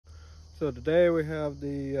So today we have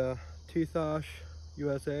the Tisas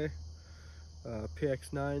USA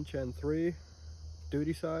PX9 Gen 3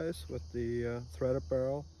 duty size with the threaded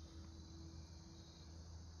barrel.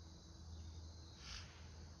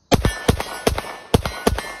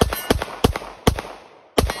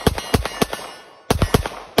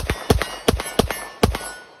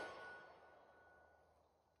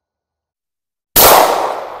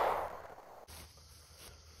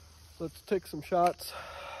 Let's take some shots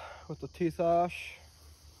with the Tisas.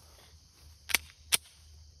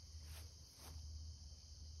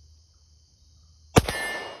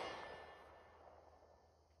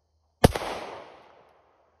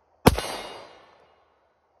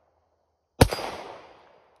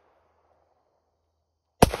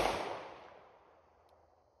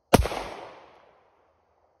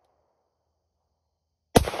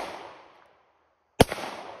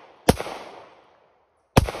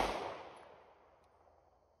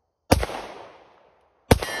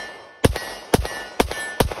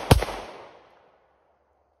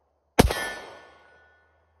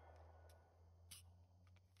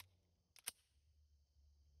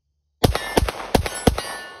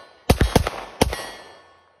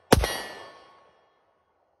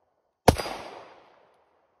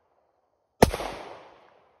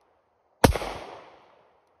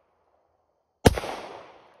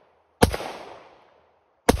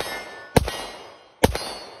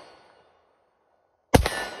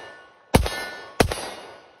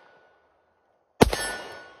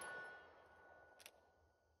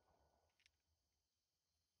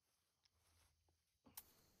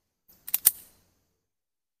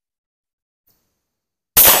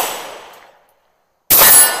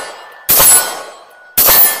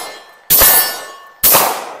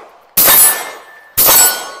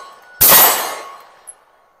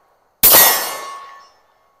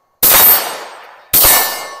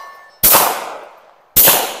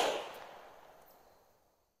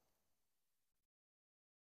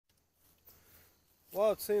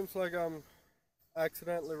 Well, it seems like I'm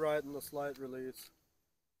accidentally riding the slight release,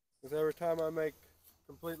 because every time I make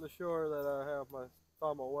completely sure that I have my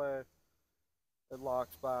thumb away, it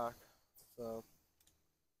locks back. So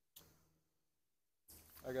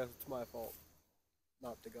I guess it's my fault,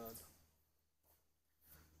 not the gun.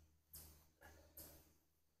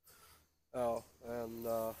 Oh, and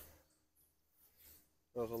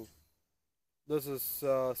this is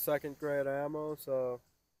second grade ammo, so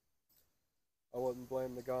I wouldn't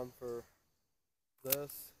blame the gun for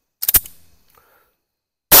this.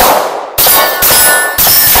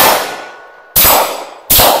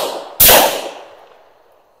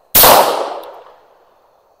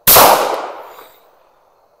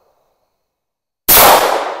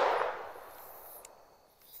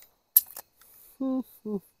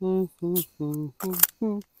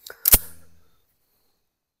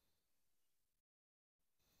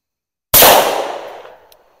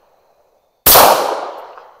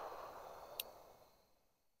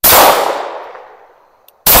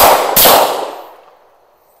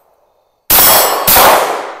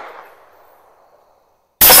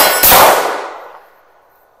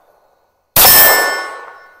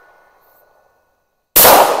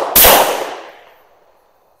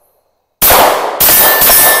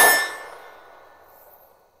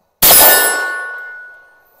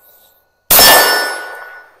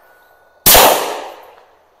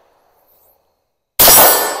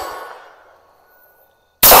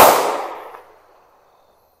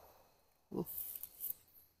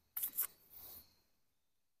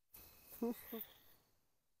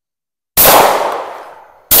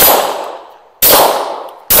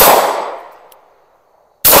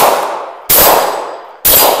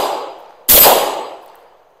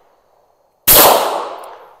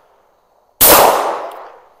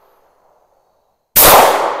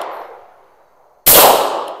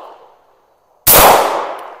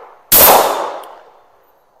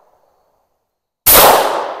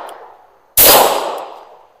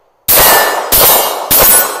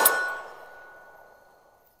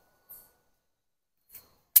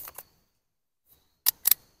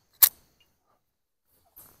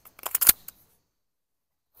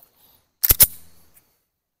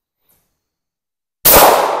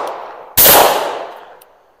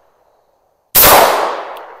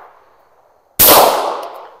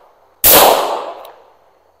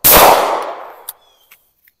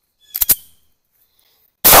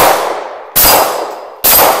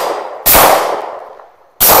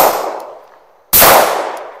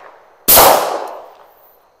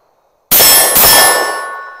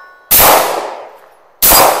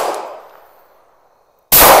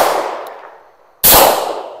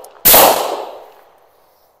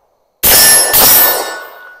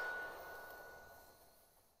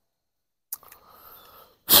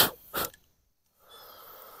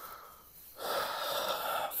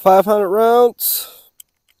 500 rounds.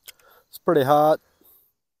 It's pretty hot.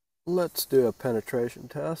 Let's do a penetration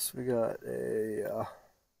test. We got a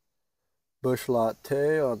bush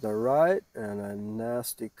latte on the right and a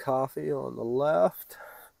nasty coffee on the left.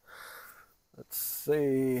 Let's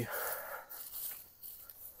see.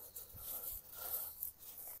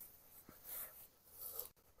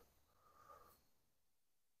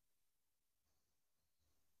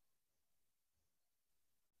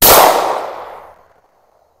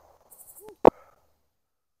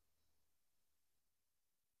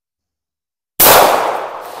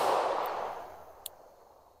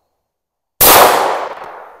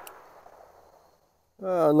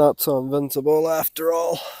 Not so invincible after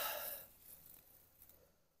all.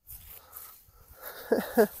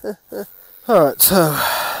 Alright, so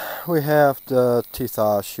we have the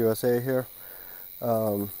Tisas USA here.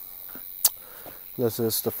 This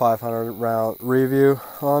is the 500 round review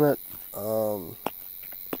on it.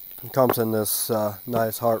 It comes in this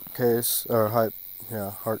nice heart case, or heart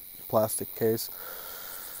plastic case.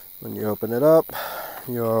 When you open it up,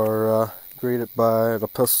 you're greeted by the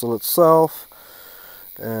pistol itself,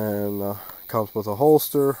 and comes with a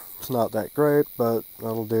holster. It's not that great, but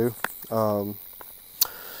that'll do. In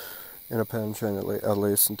a pinch, and at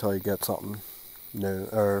least until you get something new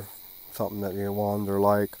or something that you want or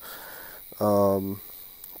like.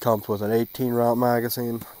 Comes with an 18 round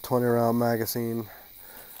magazine, 20 round magazine,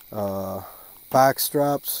 back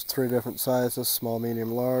straps, 3 different sizes, small,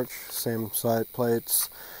 medium, large, same side plates.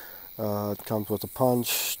 It comes with a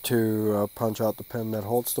punch to punch out the pin that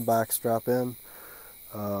holds the back strap in.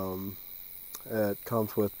 It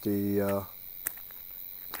comes with the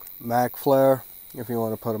mag flare, if you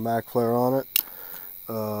want to put a mag flare on it.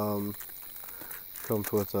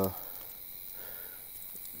 Comes with a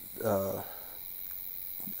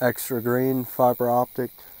extra green fiber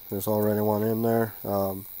optic. There's already one in there,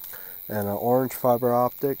 and an orange fiber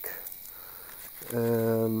optic,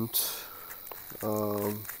 and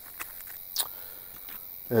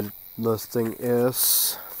this thing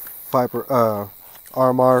is fiber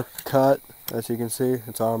RMR cut. As you can see,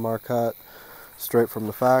 it's RMR cut straight from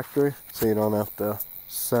the factory, so you don't have to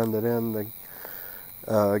send it in to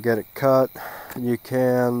get it cut. You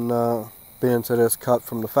can, being that it's cut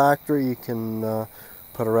from the factory, you can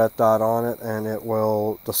put a red dot on it, and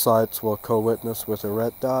the sights will co-witness with a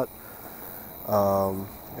red dot.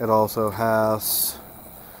 It also has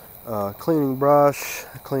a cleaning brush,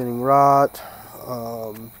 a cleaning rod.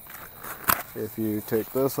 If you take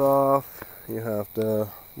this off, you have the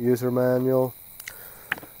user manual.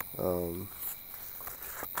 And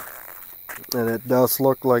it does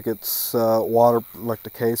look like it's like the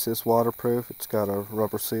case is waterproof. It's got a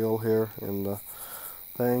rubber seal here in the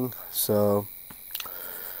thing. So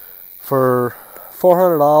for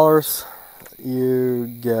 $400, you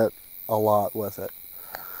get a lot with it.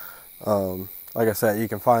 Like I said, you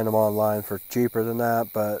can find them online for cheaper than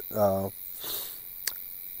that, but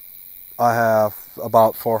I have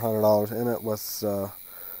about $400 in it with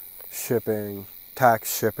shipping,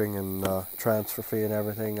 tax, shipping, and transfer fee and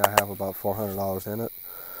everything. I have about $400 in it.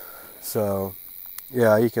 So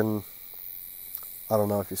yeah, you can, I don't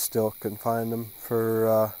know if you still can find them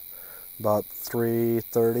for about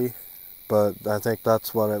 $330, but I think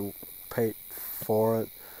that's what I paid for it,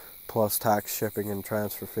 plus tax, shipping, and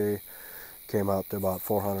transfer fee, came out to about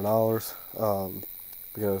 $400,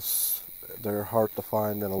 because they're hard to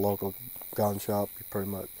find in a local gun shop. You pretty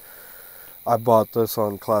much, I bought this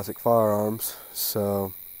on Classic Firearms,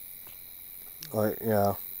 so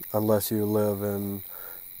yeah, unless you live in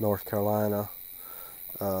North Carolina,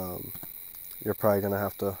 you're probably gonna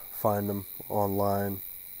have to find them online,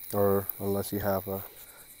 or unless you have a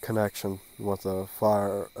connection with a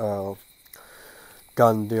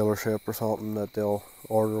gun dealership or something, that they'll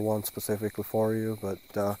order one specifically for you. But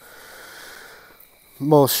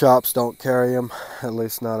most shops don't carry them, at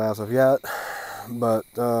least not as of yet. But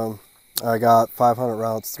I got 500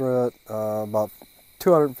 rounds through it. About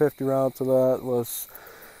 250 rounds of that was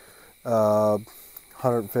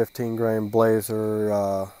 115 grain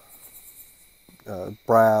Blazer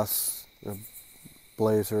brass,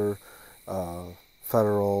 Blazer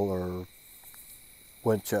Federal or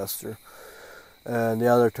Winchester, and the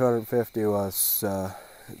other 250 was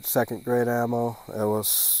second grade ammo. It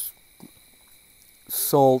was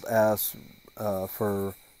sold as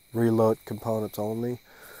for reload components only.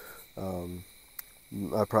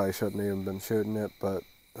 I probably shouldn't even been shooting it, but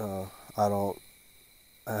I don't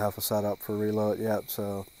have a setup for reload yet,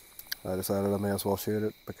 so I decided I may as well shoot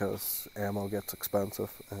it because ammo gets expensive,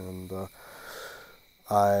 and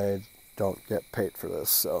I don't get paid for this,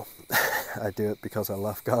 so I do it because I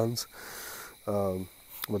love guns.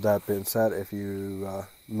 with that being said, if you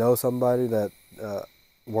know somebody that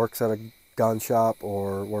works at a gun shop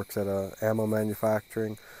or works at a ammo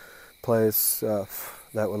manufacturing place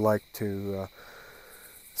that would like to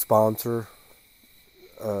sponsor,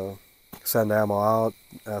 send ammo out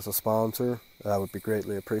as a sponsor, that would be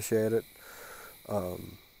greatly appreciated.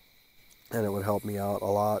 And it would help me out a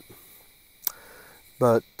lot.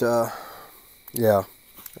 But yeah,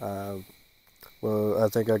 well, I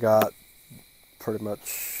think I got pretty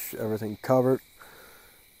much everything covered.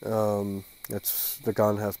 The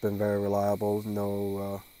gun has been very reliable.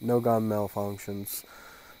 No gun malfunctions.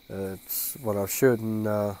 It's when I was shooting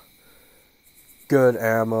good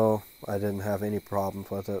ammo, I didn't have any problems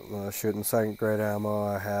with it. When I was shooting second grade ammo,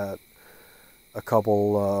 I had a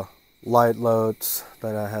couple light loads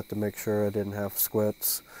that I had to make sure I didn't have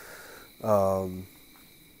squits. I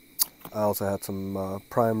also had some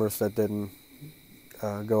primers that didn't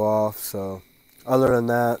go off. So other than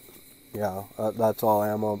that, yeah, that's all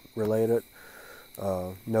ammo related.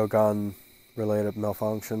 No gun related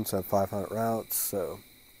malfunctions at 500 rounds. So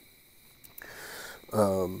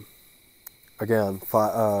again,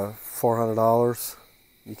 $400,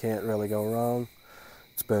 you can't really go wrong.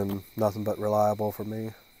 It's been nothing but reliable for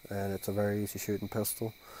me, and it's a very easy shooting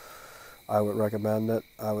pistol. I would recommend it.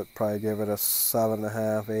 I would probably give it a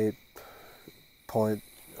 7.5,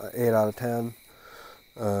 8.8 out of 10.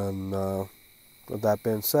 And with that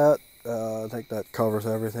being said, I think that covers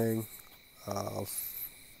everything.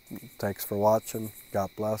 Thanks for watching.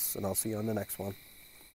 God bless, and I'll see you on the next one.